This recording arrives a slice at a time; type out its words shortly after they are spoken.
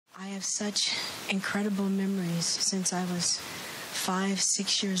have such incredible memories since I was 5,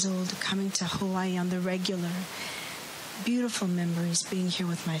 6 years old, coming to Hawaii on the regular. Beautiful memories being here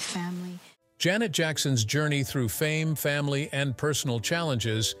with my family. Janet Jackson's journey through fame, family, and personal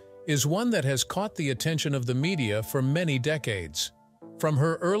challenges is one that has caught the attention of the media for many decades. From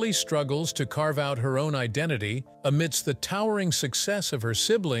her early struggles to carve out her own identity amidst the towering success of her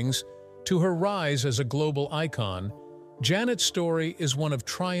siblings to her rise as a global icon, Janet's story is one of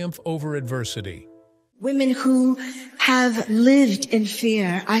triumph over adversity. Women who have lived in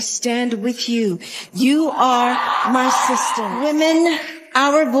fear, I stand with you. You are my sister. Women,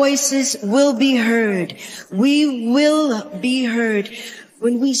 our voices will be heard. We will be heard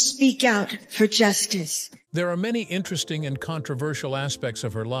when we speak out for justice. There are many interesting and controversial aspects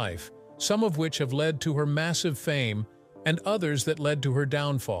of her life, some of which have led to her massive fame and others that led to her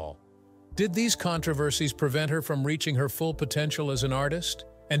downfall. Did these controversies prevent her from reaching her full potential as an artist?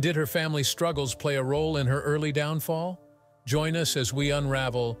 And did her family struggles play a role in her early downfall? Join us as we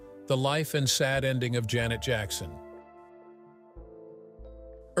unravel the life and sad ending of Janet Jackson.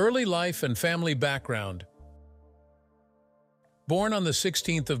 Early life and family background. Born on the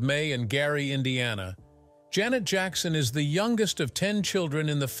 16th of May in Gary, Indiana, Janet Jackson is the youngest of 10 children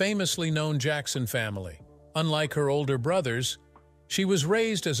in the famously known Jackson family. Unlike her older brothers, she was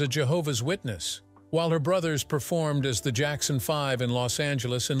raised as a Jehovah's Witness, while her brothers performed as the Jackson 5 in Los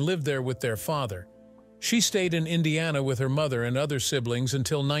Angeles and lived there with their father. She stayed in Indiana with her mother and other siblings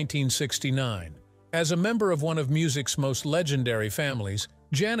until 1969. As a member of one of music's most legendary families,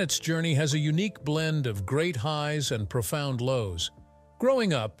 Janet's journey has a unique blend of great highs and profound lows.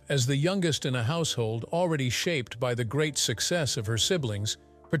 Growing up as the youngest in a household already shaped by the great success of her siblings,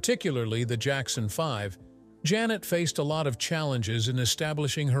 particularly the Jackson 5, Janet faced a lot of challenges in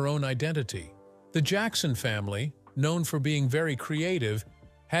establishing her own identity. The Jackson family, known for being very creative,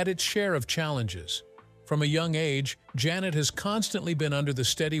 had its share of challenges. From a young age, Janet has constantly been under the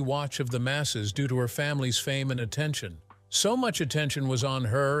steady watch of the masses due to her family's fame and attention. So much attention was on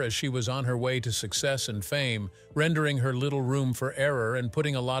her as she was on her way to success and fame, rendering her little room for error and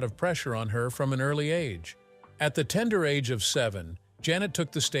putting a lot of pressure on her from an early age. At the tender age of 7, Janet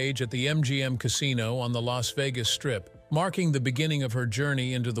took the stage at the MGM Casino on the Las Vegas Strip, marking the beginning of her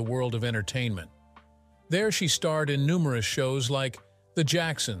journey into the world of entertainment. There she starred in numerous shows like The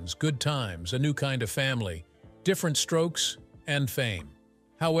Jacksons, Good Times, A New Kind of Family, Different Strokes, and Fame.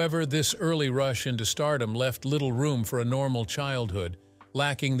 However, this early rush into stardom left little room for a normal childhood,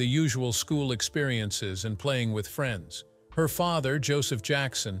 lacking the usual school experiences and playing with friends. Her father, Joseph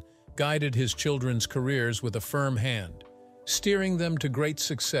Jackson, guided his children's careers with a firm hand, steering them to great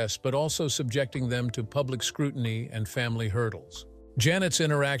success but also subjecting them to public scrutiny and family hurdles. Janet's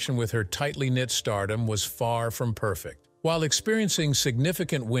interaction with her tightly knit stardom was far from perfect. While experiencing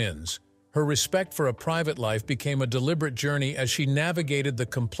significant wins, her respect for a private life became a deliberate journey as she navigated the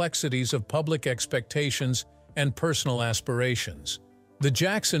complexities of public expectations and personal aspirations. The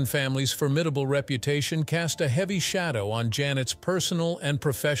Jackson family's formidable reputation cast a heavy shadow on Janet's personal and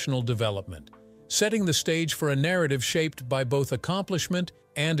professional development, setting the stage for a narrative shaped by both accomplishment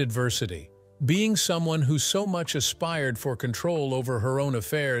and adversity. Being someone who so much aspired for control over her own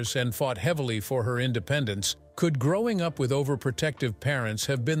affairs and fought heavily for her independence, could growing up with overprotective parents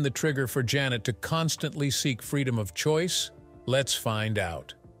have been the trigger for Janet to constantly seek freedom of choice? Let's find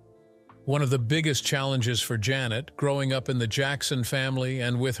out. One of the biggest challenges for Janet, growing up in the Jackson family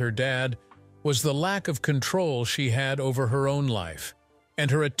and with her dad, was the lack of control she had over her own life. And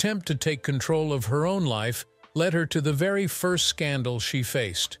her attempt to take control of her own life led her to the very first scandal she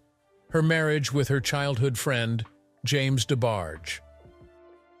faced: her marriage with her childhood friend, James DeBarge.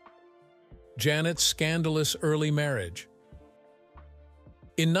 Janet's scandalous early marriage.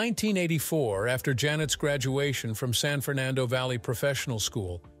 In 1984, after Janet's graduation from San Fernando Valley Professional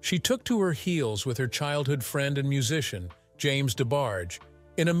School, she took to her heels with her childhood friend and musician, James DeBarge,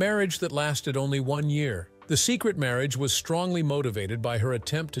 in a marriage that lasted only 1 year. The secret marriage was strongly motivated by her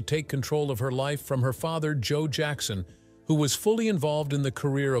attempt to take control of her life from her father, Joe Jackson, who was fully involved in the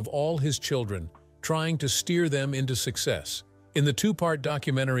career of all his children, trying to steer them into success. In the 2-part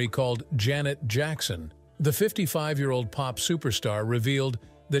documentary called Janet Jackson, the 55-year-old pop superstar revealed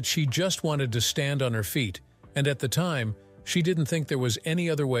that she just wanted to stand on her feet, and at the time, she didn't think there was any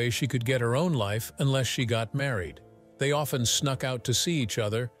other way she could get her own life unless she got married. They often snuck out to see each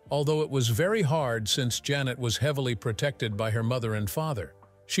other, although it was very hard since Janet was heavily protected by her mother and father.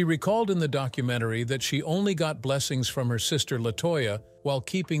 She recalled in the documentary that she only got blessings from her sister LaToya while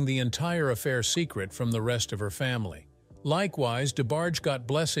keeping the entire affair secret from the rest of her family. Likewise, DeBarge got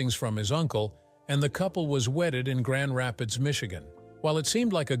blessings from his uncle, and the couple was wedded in Grand Rapids, Michigan. While it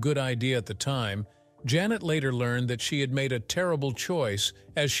seemed like a good idea at the time, Janet later learned that she had made a terrible choice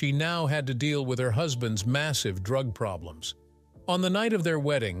as she now had to deal with her husband's massive drug problems. On the night of their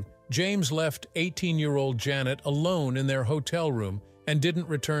wedding, James left 18-year-old Janet alone in their hotel room and didn't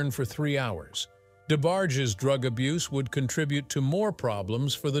return for 3 hours. DeBarge's drug abuse would contribute to more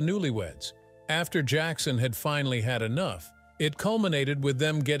problems for the newlyweds. After Jackson had finally had enough, it culminated with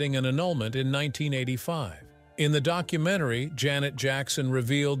them getting an annulment in 1985. In the documentary, Janet Jackson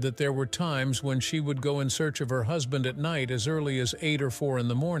revealed that there were times when she would go in search of her husband at night as early as 8 or 4 in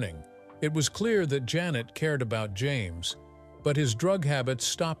the morning. It was clear that Janet cared about James, but his drug habits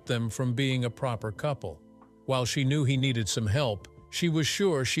stopped them from being a proper couple. While she knew he needed some help, she was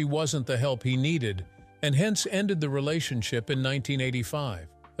sure she wasn't the help he needed, and hence ended the relationship in 1985.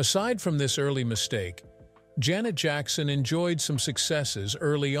 Aside from this early mistake, Janet Jackson enjoyed some successes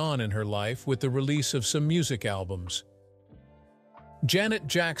early on in her life with the release of some music albums. Janet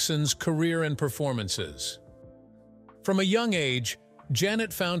Jackson's career and performances. From a young age,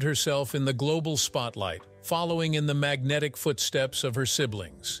 Janet found herself in the global spotlight, following in the magnetic footsteps of her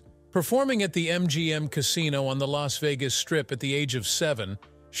siblings. Performing at the MGM Casino on the Las Vegas Strip at the age of 7,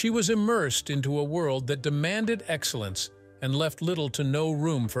 she was immersed into a world that demanded excellence and left little to no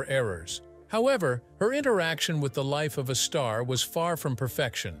room for errors. However, her interaction with the life of a star was far from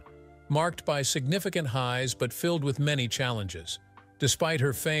perfection, marked by significant highs but filled with many challenges. Despite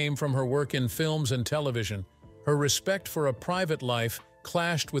her fame from her work in films and television, her respect for a private life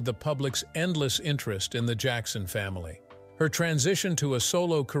clashed with the public's endless interest in the Jackson family. Her transition to a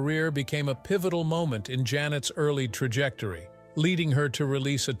solo career became a pivotal moment in Janet's early trajectory, leading her to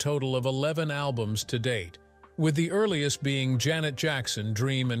release a total of 11 albums to date, with the earliest being Janet Jackson,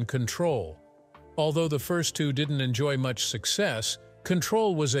 Dream and Control. Although the first two didn't enjoy much success,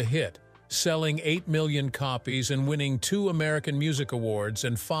 Control was a hit, selling 8 million copies and winning 2 American Music Awards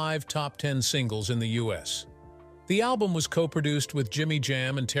and 5 top 10 singles in the US. The album was co-produced with Jimmy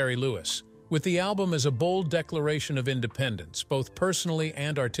Jam and Terry Lewis, with the album as a bold declaration of independence, both personally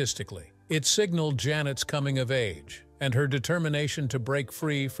and artistically. It signaled Janet's coming of age and her determination to break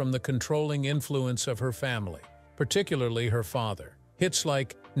free from the controlling influence of her family, particularly her father. Hits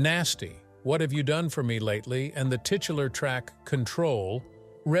like Nasty, What Have You Done For Me Lately, and the titular track Control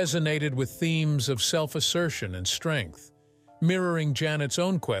resonated with themes of self-assertion and strength, mirroring Janet's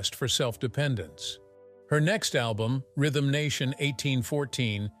own quest for self-dependence. Her next album, Rhythm Nation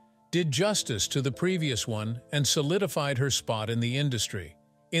 1814, did justice to the previous one and solidified her spot in the industry.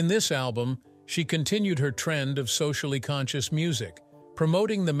 In this album, she continued her trend of socially conscious music,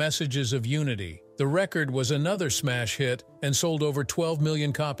 promoting the messages of unity. The record was another smash hit and sold over 12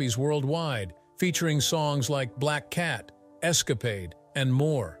 million copies worldwide, featuring songs like Black Cat, Escapade, and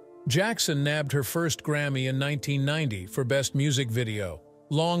more. Jackson nabbed her first Grammy in 1990 for Best Music Video,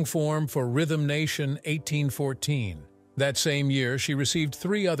 long form for Rhythm Nation 1814. That same year, she received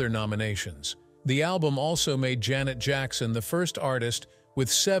 3 other nominations. The album also made Janet Jackson the first artist with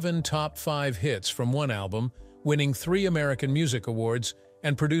 7 top 5 hits from one album, winning 3 American Music Awards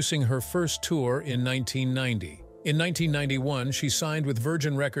and producing her first tour in 1990. In 1991, she signed with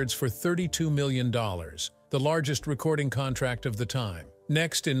Virgin Records for $32 million, the largest recording contract of the time.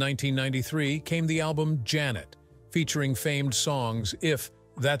 Next, in 1993, came the album Janet, featuring famed songs If,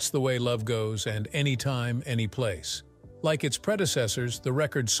 That's the Way Love Goes, and Anytime, Anyplace. Like its predecessors, the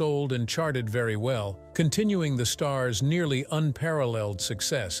record sold and charted very well, continuing the star's nearly unparalleled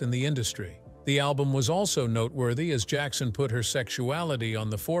success in the industry. The album was also noteworthy as Jackson put her sexuality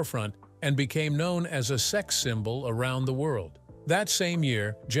on the forefront and became known as a sex symbol around the world. That same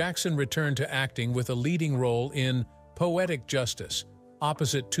year, Jackson returned to acting with a leading role in Poetic Justice,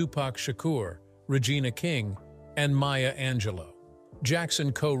 opposite Tupac Shakur, Regina King, and Maya Angelou.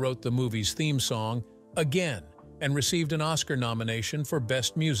 Jackson co-wrote the movie's theme song, Again, and received an Oscar nomination for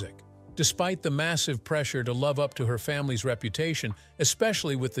Best Music. Despite the massive pressure to live up to her family's reputation,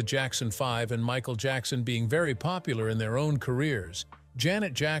 especially with the Jackson 5 and Michael Jackson being very popular in their own careers,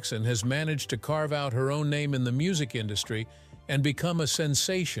 Janet Jackson has managed to carve out her own name in the music industry and become a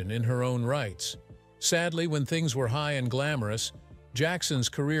sensation in her own rights. Sadly, when things were high and glamorous, Jackson's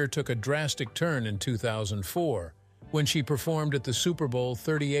career took a drastic turn in 2004, when she performed at the Super Bowl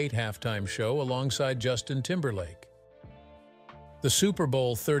 38 halftime show alongside Justin Timberlake. The Super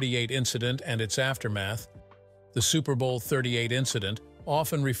Bowl 38 incident and its aftermath. The Super Bowl 38 incident,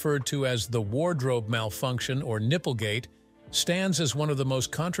 often referred to as the wardrobe malfunction or Nipplegate, stands as one of the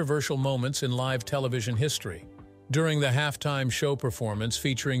most controversial moments in live television history. During the halftime show performance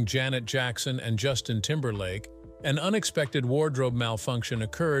featuring Janet Jackson and Justin Timberlake, an unexpected wardrobe malfunction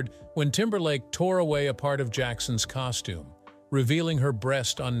occurred when Timberlake tore away a part of Jackson's costume, revealing her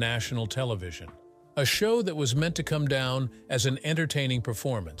breast on national television. A show that was meant to come down as an entertaining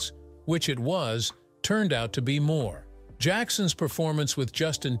performance, which it was, turned out to be more. Jackson's performance with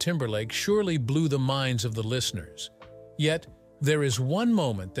Justin Timberlake surely blew the minds of the listeners. Yet, there is one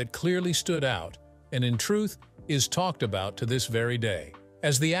moment that clearly stood out, and in truth, is talked about to this very day.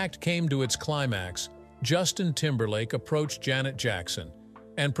 As the act came to its climax, Justin Timberlake approached Janet Jackson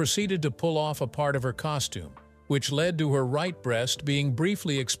and proceeded to pull off a part of her costume, which led to her right breast being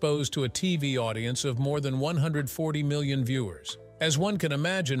briefly exposed to a TV audience of more than 140 million viewers. As one can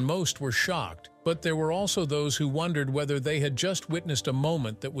imagine, most were shocked, but there were also those who wondered whether they had just witnessed a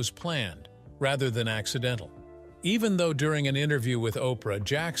moment that was planned, rather than accidental. Even though during an interview with Oprah,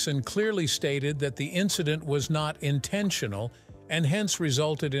 Jackson clearly stated that the incident was not intentional and hence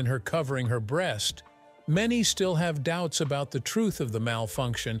resulted in her covering her breast, many still have doubts about the truth of the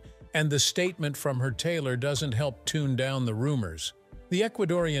malfunction, and the statement from her tailor doesn't help tune down the rumors. The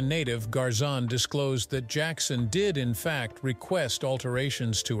Ecuadorian native Garzon disclosed that Jackson did in fact request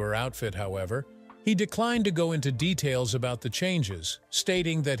alterations to her outfit. However, he declined to go into details about the changes,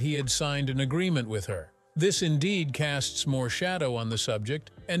 stating that he had signed an agreement with her. This indeed casts more shadow on the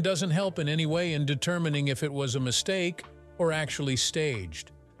subject and doesn't help in any way in determining if it was a mistake or actually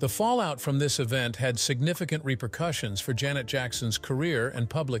staged. The fallout from this event had significant repercussions for Janet Jackson's career and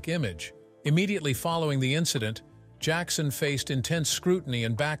public image. Immediately following the incident, Jackson faced intense scrutiny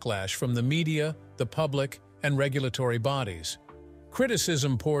and backlash from the media, the public, and regulatory bodies.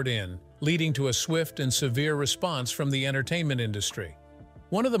 Criticism poured in, leading to a swift and severe response from the entertainment industry.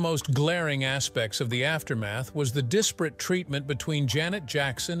 One of the most glaring aspects of the aftermath was the disparate treatment between Janet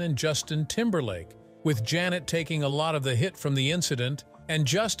Jackson and Justin Timberlake, with Janet taking a lot of the hit from the incident and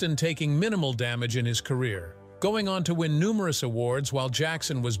Justin taking minimal damage in his career, going on to win numerous awards while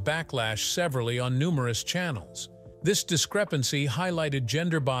Jackson was backlashed severally on numerous channels. This discrepancy highlighted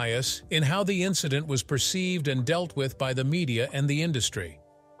gender bias in how the incident was perceived and dealt with by the media and the industry.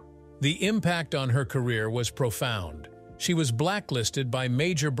 The impact on her career was profound. She was blacklisted by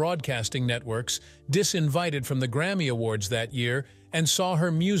major broadcasting networks, disinvited from the Grammy Awards that year, and saw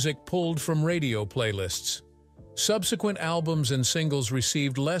her music pulled from radio playlists. Subsequent albums and singles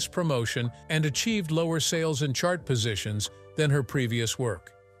received less promotion and achieved lower sales and chart positions than her previous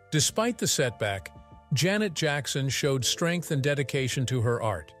work. Despite the setback, Janet Jackson showed strength and dedication to her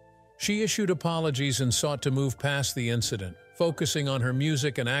art. She issued apologies and sought to move past the incident, focusing on her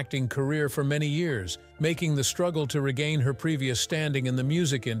music and acting career for many years, making the struggle to regain her previous standing in the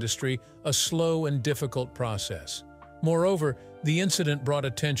music industry a slow and difficult process. Moreover, the incident brought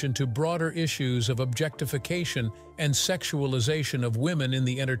attention to broader issues of objectification and sexualization of women in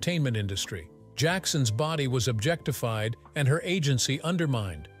the entertainment industry. Jackson's body was objectified and her agency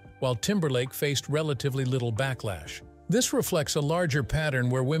undermined, while Timberlake faced relatively little backlash. This reflects a larger pattern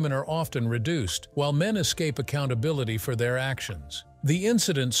where women are often reduced, while men escape accountability for their actions. The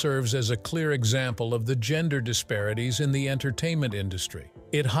incident serves as a clear example of the gender disparities in the entertainment industry.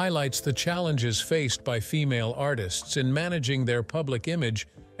 It highlights the challenges faced by female artists in managing their public image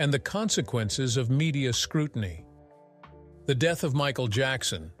and the consequences of media scrutiny. The death of Michael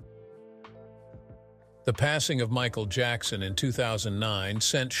Jackson. The passing of Michael Jackson in 2009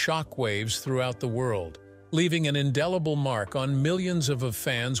 sent shockwaves throughout the world, leaving an indelible mark on millions of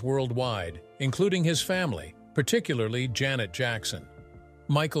fans worldwide, including his family, particularly Janet Jackson.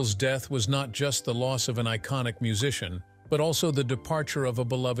 Michael's death was not just the loss of an iconic musician, but also the departure of a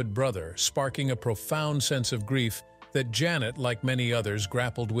beloved brother, sparking a profound sense of grief that Janet, like many others,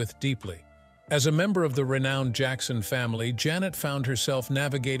 grappled with deeply. As a member of the renowned Jackson family, Janet found herself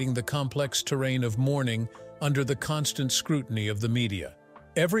navigating the complex terrain of mourning under the constant scrutiny of the media.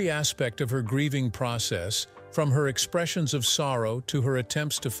 Every aspect of her grieving process, from her expressions of sorrow to her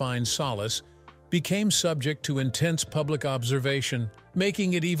attempts to find solace, became subject to intense public observation,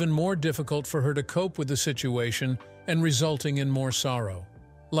 making it even more difficult for her to cope with the situation and resulting in more sorrow.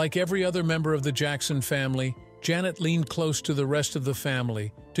 Like every other member of the Jackson family, Janet leaned close to the rest of the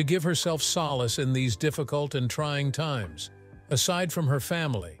family to give herself solace in these difficult and trying times. Aside from her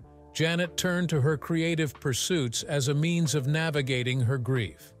family, Janet turned to her creative pursuits as a means of navigating her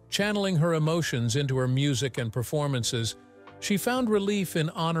grief. Channeling her emotions into her music and performances, she found relief in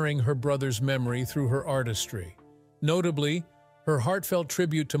honoring her brother's memory through her artistry. Notably, her heartfelt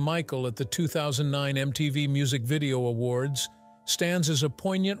tribute to Michael at the 2009 MTV Music Video Awards stands as a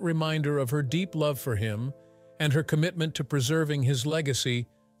poignant reminder of her deep love for him and her commitment to preserving his legacy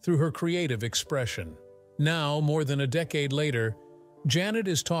through her creative expression. Now, more than a decade later, Janet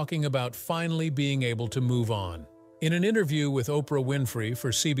is talking about finally being able to move on. In an interview with Oprah Winfrey for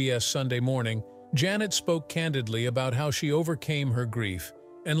CBS Sunday Morning, Janet spoke candidly about how she overcame her grief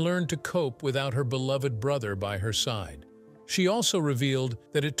and learned to cope without her beloved brother by her side. She also revealed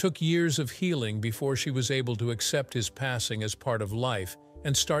that it took years of healing before she was able to accept his passing as part of life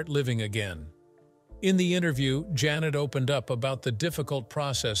and start living again. In the interview, Janet opened up about the difficult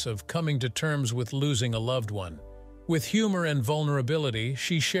process of coming to terms with losing a loved one. With humor and vulnerability,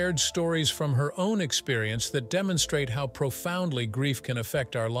 she shared stories from her own experience that demonstrate how profoundly grief can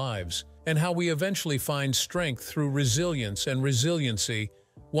affect our lives, and how we eventually find strength through resilience and resiliency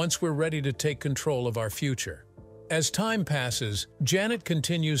once we're ready to take control of our future. As time passes, Janet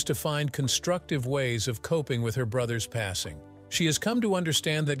continues to find constructive ways of coping with her brother's passing. She has come to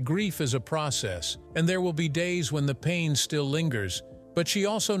understand that grief is a process, and there will be days when the pain still lingers, but she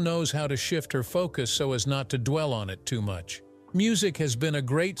also knows how to shift her focus so as not to dwell on it too much. Music has been a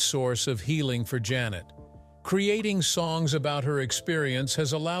great source of healing for Janet. Creating songs about her experience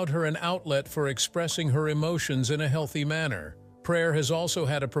has allowed her an outlet for expressing her emotions in a healthy manner. Prayer has also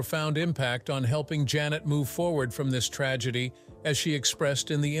had a profound impact on helping Janet move forward from this tragedy, as she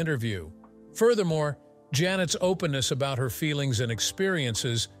expressed in the interview. Furthermore, Janet's openness about her feelings and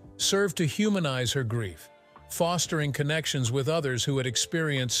experiences served to humanize her grief, fostering connections with others who had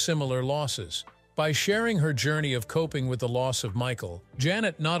experienced similar losses. By sharing her journey of coping with the loss of Michael,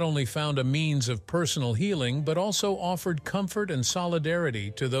 Janet not only found a means of personal healing but also offered comfort and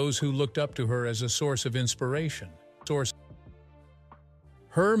solidarity to those who looked up to her as a source of inspiration.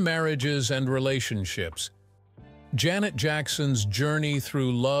 Her marriages and relationships. Janet Jackson's journey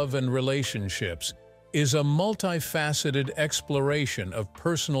through love and relationships is a multifaceted exploration of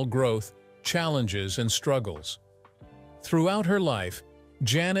personal growth, challenges, and struggles. Throughout her life,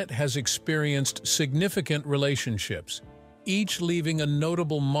 Janet has experienced significant relationships, each leaving a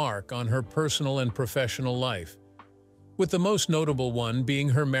notable mark on her personal and professional life, with the most notable one being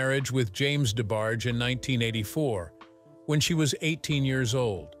her marriage with James DeBarge in 1984, when she was 18 years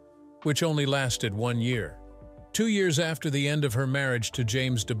old, which only lasted 1 year. 2 years after the end of her marriage to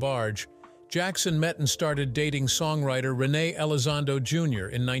James DeBarge, Jackson met and started dating songwriter Renee Elizondo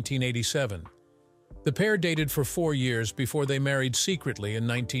Jr. in 1987. The pair dated for 4 years before they married secretly in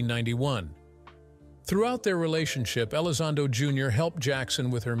 1991. Throughout their relationship, Elizondo Jr. helped Jackson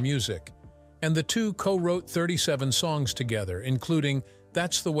with her music, and the two co-wrote 37 songs together, including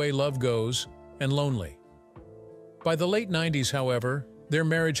That's the Way Love Goes and Lonely. By the late 90s, however, their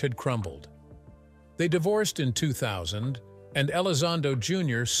marriage had crumbled. They divorced in 2000, and Elizondo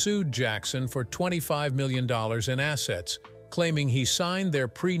Jr. sued Jackson for $25 million in assets, claiming he signed their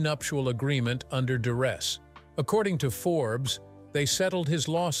prenuptial agreement under duress. According to Forbes, they settled his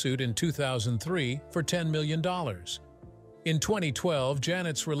lawsuit in 2003 for $10 million. In 2012,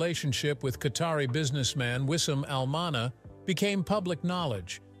 Janet's relationship with Qatari businessman Wissam Al-Mana became public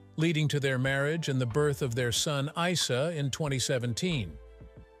knowledge, leading to their marriage and the birth of their son Isa in 2017.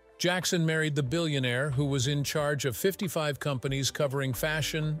 Jackson married the billionaire who was in charge of 55 companies covering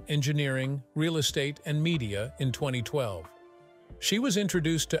fashion, engineering, real estate, and media in 2012. She was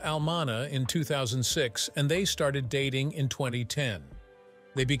introduced to Al-Mana in 2006, and they started dating in 2010.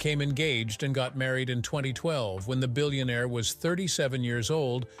 They became engaged and got married in 2012 when the billionaire was 37 years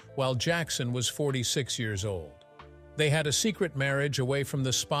old, while Jackson was 46 years old. They had a secret marriage away from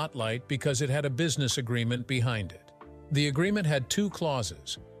the spotlight because it had a business agreement behind it. The agreement had 2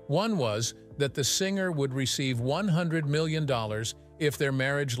 clauses. One was that the singer would receive $100 million if their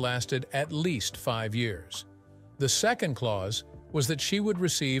marriage lasted at least 5 years. The second clause was that she would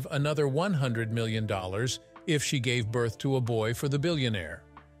receive another $100 million if she gave birth to a boy for the billionaire.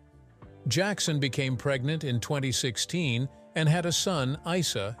 Jackson became pregnant in 2016 and had a son,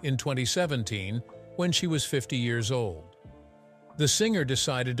 Isa, in 2017 when she was 50 years old. The singer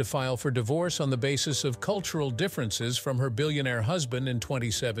decided to file for divorce on the basis of cultural differences from her billionaire husband in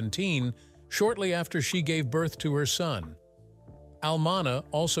 2017, shortly after she gave birth to her son. Al-Mana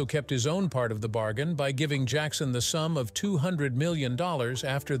also kept his own part of the bargain by giving Jackson the sum of $200 million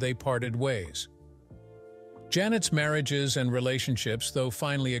after they parted ways. Janet's marriages and relationships, though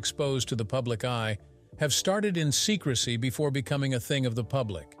finally exposed to the public eye, have started in secrecy before becoming a thing of the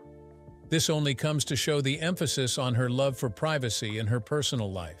public. This only comes to show the emphasis on her love for privacy in her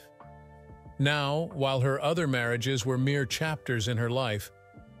personal life. Now, while her other marriages were mere chapters in her life,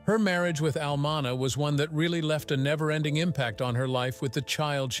 her marriage with Al-Mana was one that really left a never-ending impact on her life with the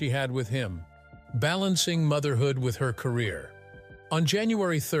child she had with him. Balancing motherhood with her career. On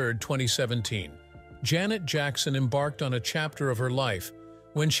January 3, 2017, Janet Jackson embarked on a chapter of her life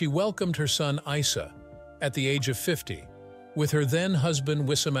when she welcomed her son Isa, at the age of 50, with her then-husband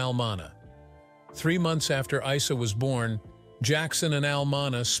Wissam Al-Mana. 3 months after Isa was born, Jackson and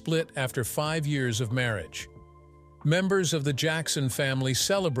Almana split after 5 years of marriage. Members of the Jackson family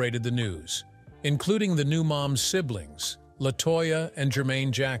celebrated the news, including the new mom's siblings, LaToya and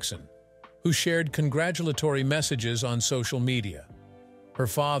Jermaine Jackson, who shared congratulatory messages on social media. Her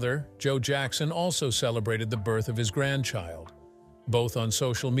father, Joe Jackson, also celebrated the birth of his grandchild, both on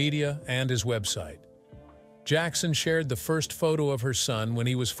social media and his website. Jackson shared the first photo of her son when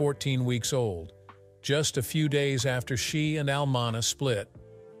he was 14 weeks old, just a few days after she and Almana split.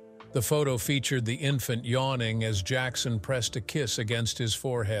 The photo featured the infant yawning as Jackson pressed a kiss against his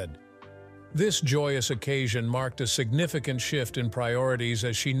forehead. This joyous occasion marked a significant shift in priorities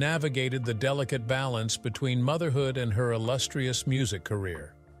as she navigated the delicate balance between motherhood and her illustrious music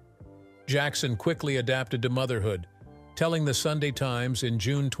career. Jackson quickly adapted to motherhood, telling the Sunday Times in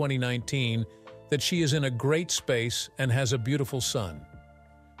June 2019 that she is in a great space and has a beautiful son.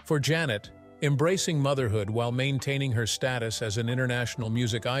 For Janet, embracing motherhood while maintaining her status as an international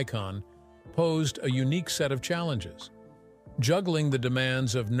music icon posed a unique set of challenges. Juggling the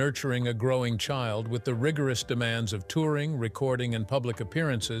demands of nurturing a growing child with the rigorous demands of touring, recording, and public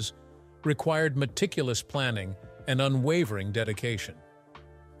appearances required meticulous planning and unwavering dedication.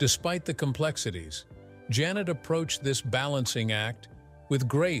 Despite the complexities, Janet approached this balancing act with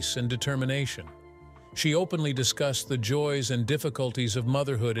grace and determination. She openly discussed the joys and difficulties of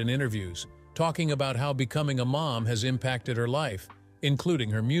motherhood in interviews, talking about how becoming a mom has impacted her life, including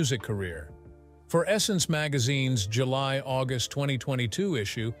her music career. For Essence magazine's July-August 2022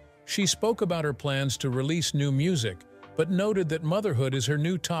 issue, she spoke about her plans to release new music, but noted that motherhood is her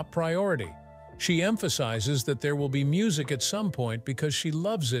new top priority. She emphasizes that there will be music at some point because she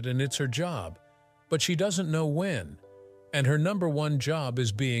loves it and it's her job, but she doesn't know when, and her number one job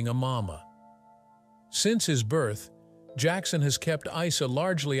is being a mama. Since his birth, Jackson has kept Isa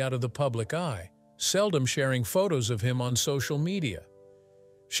largely out of the public eye, seldom sharing photos of him on social media.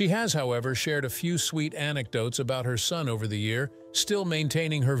 She has, however, shared a few sweet anecdotes about her son over the year, still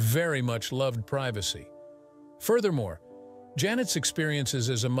maintaining her very much loved privacy. Furthermore, Janet's experiences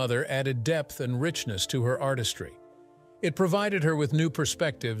as a mother added depth and richness to her artistry. It provided her with new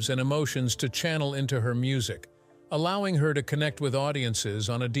perspectives and emotions to channel into her music, allowing her to connect with audiences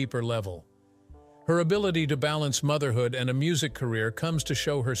on a deeper level. Her ability to balance motherhood and a music career comes to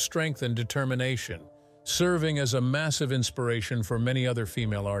show her strength and determination, serving as a massive inspiration for many other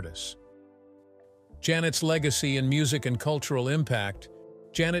female artists. Janet's legacy in music and cultural impact.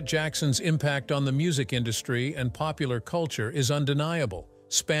 Janet Jackson's impact on the music industry and popular culture is undeniable,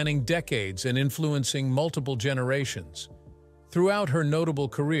 spanning decades and influencing multiple generations. Throughout her notable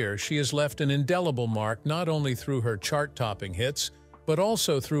career, she has left an indelible mark not only through her chart-topping hits, but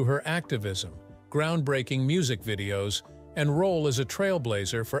also through her activism, groundbreaking music videos, and role as a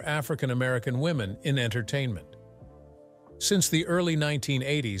trailblazer for African American women in entertainment. Since the early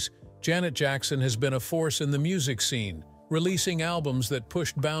 1980s, Janet Jackson has been a force in the music scene, releasing albums that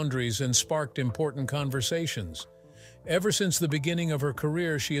pushed boundaries and sparked important conversations. Ever since the beginning of her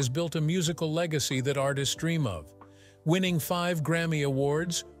career, she has built a musical legacy that artists dream of, winning 5 Grammy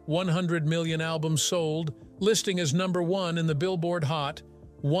Awards, 100 million albums sold, listing as #1 in the Billboard Hot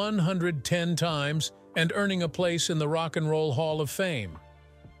 110 times, and earning a place in the Rock and Roll Hall of Fame.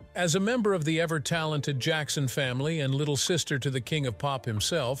 As a member of the ever-talented Jackson family and little sister to the king of pop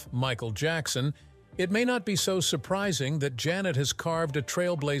himself, Michael Jackson, it may not be so surprising that Janet has carved a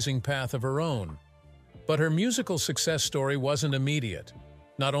trailblazing path of her own. But her musical success story wasn't immediate.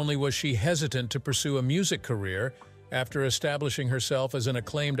 Not only was she hesitant to pursue a music career after establishing herself as an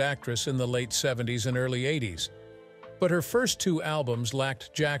acclaimed actress in the late 70s and early 80s, but her first 2 albums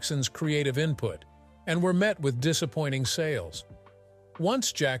lacked Jackson's creative input and were met with disappointing sales.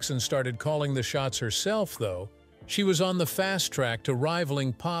 Once Jackson started calling the shots herself, though, she was on the fast track to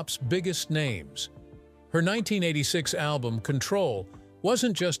rivaling pop's biggest names. Her 1986 album, Control,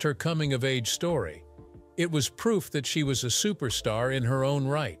 wasn't just her coming-of-age story. It was proof that she was a superstar in her own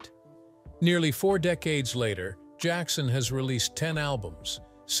right. Nearly 4 decades later, Jackson has released 10 albums,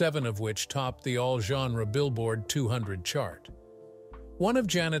 7 of which topped the all-genre Billboard 200 chart. One of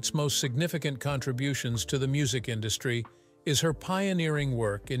Janet's most significant contributions to the music industry is her pioneering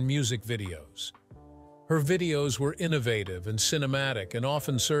work in music videos. Her videos were innovative and cinematic and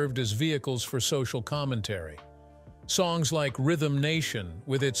often served as vehicles for social commentary. Songs like Rhythm Nation,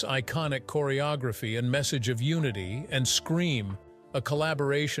 with its iconic choreography and message of unity, and Scream, a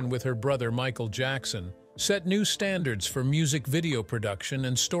collaboration with her brother Michael Jackson, set new standards for music video production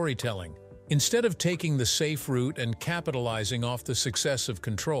and storytelling. Instead of taking the safe route and capitalizing off the success of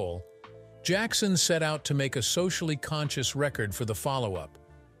Control, Jackson set out to make a socially conscious record for the follow-up,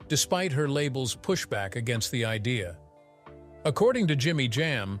 despite her label's pushback against the idea. According to Jimmy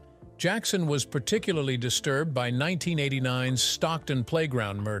Jam, Jackson was particularly disturbed by 1989's Stockton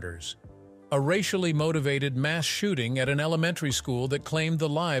playground murders, a racially motivated mass shooting at an elementary school that claimed the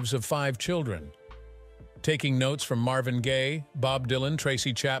lives of 5 children. Taking notes from Marvin Gaye, Bob Dylan,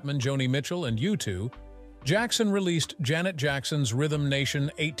 Tracy Chapman, Joni Mitchell, and U2, Jackson released Janet Jackson's Rhythm Nation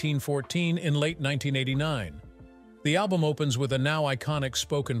 1814 in late 1989. The album opens with a now iconic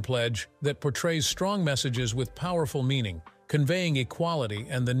spoken pledge that portrays strong messages with powerful meaning, conveying equality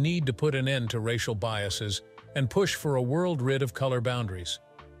and the need to put an end to racial biases and push for a world rid of color boundaries.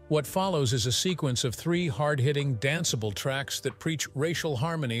 What follows is a sequence of 3 hard-hitting, danceable tracks that preach racial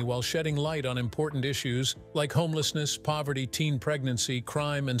harmony while shedding light on important issues like homelessness, poverty, teen pregnancy,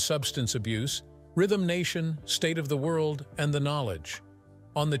 crime, and substance abuse, Rhythm Nation, State of the World, and The Knowledge.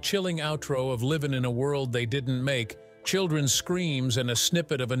 On the chilling outro of Livin' in a World They Didn't Make, children's screams and a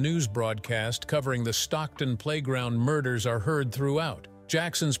snippet of a news broadcast covering the Stockton playground murders are heard throughout.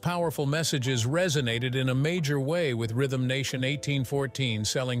 Jackson's powerful messages resonated in a major way, with Rhythm Nation 1814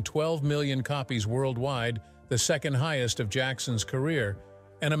 selling 12 million copies worldwide, the second highest of Jackson's career,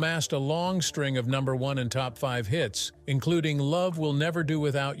 and amassed a long string of #1 and top 5 hits, including Love Will Never Do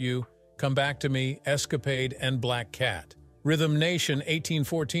Without You, Come Back to Me, Escapade, and Black Cat. Rhythm Nation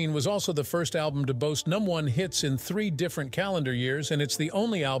 1814 was also the first album to boast #1 hits in 3 different calendar years, and it's the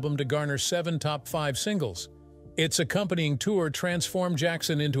only album to garner 7 top 5 singles. Its accompanying tour transformed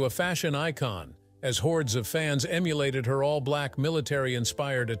Jackson into a fashion icon, as hordes of fans emulated her all-black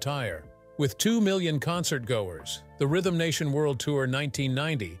military-inspired attire. With 2 million concert-goers, the Rhythm Nation World Tour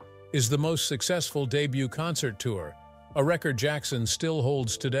 1990 is the most successful debut concert tour, a record Jackson still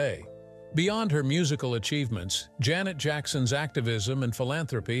holds today. Beyond her musical achievements, Janet Jackson's activism and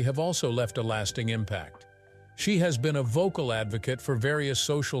philanthropy have also left a lasting impact. She has been a vocal advocate for various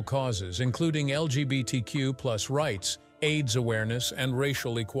social causes, including LGBTQ+ rights, AIDS awareness, and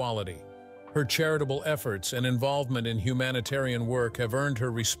racial equality. Her charitable efforts and involvement in humanitarian work have earned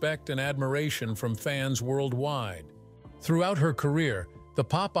her respect and admiration from fans worldwide. Throughout her career, the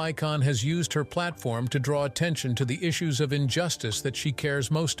pop icon has used her platform to draw attention to the issues of injustice that she cares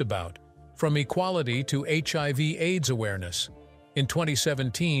most about, from equality to HIV/AIDS awareness. In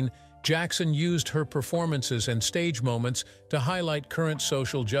 2017, Jackson used her performances and stage moments to highlight current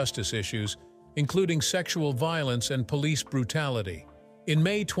social justice issues, including sexual violence and police brutality. In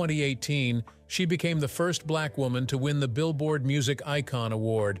May 2018, she became the first Black woman to win the Billboard Music Icon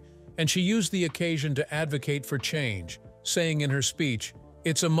Award, and she used the occasion to advocate for change, saying in her speech,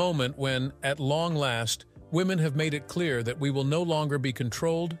 "It's a moment when, at long last, women have made it clear that we will no longer be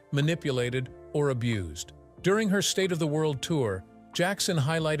controlled, manipulated, or abused." During her State of the World tour, Jackson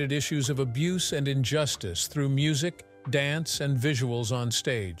highlighted issues of abuse and injustice through music, dance, and visuals on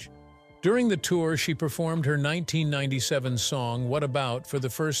stage. During the tour, she performed her 1997 song What About for the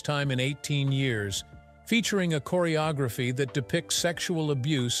first time in 18 years, featuring a choreography that depicts sexual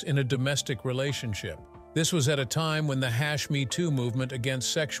abuse in a domestic relationship. This was at a time when the #Me Too movement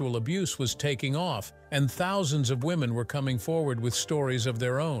against sexual abuse was taking off, and thousands of women were coming forward with stories of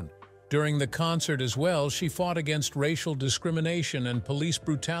their own. During the concert as well, she fought against racial discrimination and police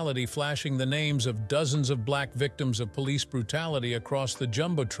brutality, flashing the names of dozens of Black victims of police brutality across the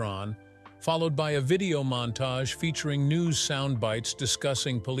Jumbotron, followed by a video montage featuring news sound bites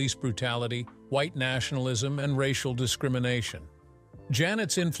discussing police brutality, white nationalism, and racial discrimination.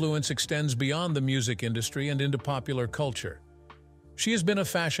 Janet's influence extends beyond the music industry and into popular culture. She has been a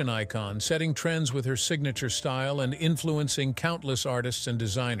fashion icon, setting trends with her signature style and influencing countless artists and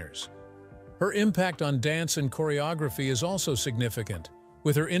designers. Her impact on dance and choreography is also significant,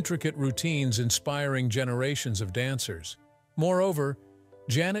 with her intricate routines inspiring generations of dancers. Moreover,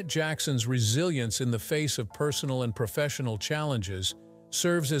 Janet Jackson's resilience in the face of personal and professional challenges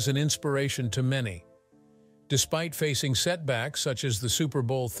serves as an inspiration to many. Despite facing setbacks such as the Super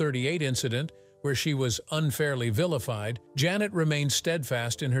Bowl 38 incident, where she was unfairly vilified, Janet remained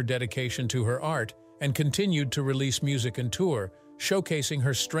steadfast in her dedication to her art and continued to release music and tour, showcasing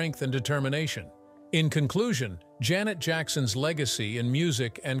her strength and determination. In conclusion, Janet Jackson's legacy in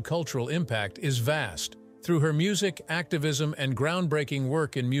music and cultural impact is vast. Through her music, activism, and groundbreaking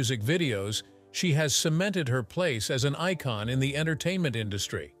work in music videos, she has cemented her place as an icon in the entertainment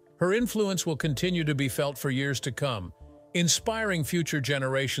industry. Her influence will continue to be felt for years to come, inspiring future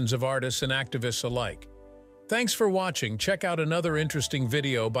generations of artists and activists alike. Thanks for watching. Check out another interesting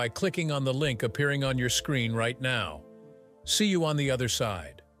video by clicking on the link appearing on your screen right now. See you on the other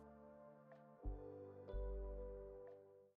side.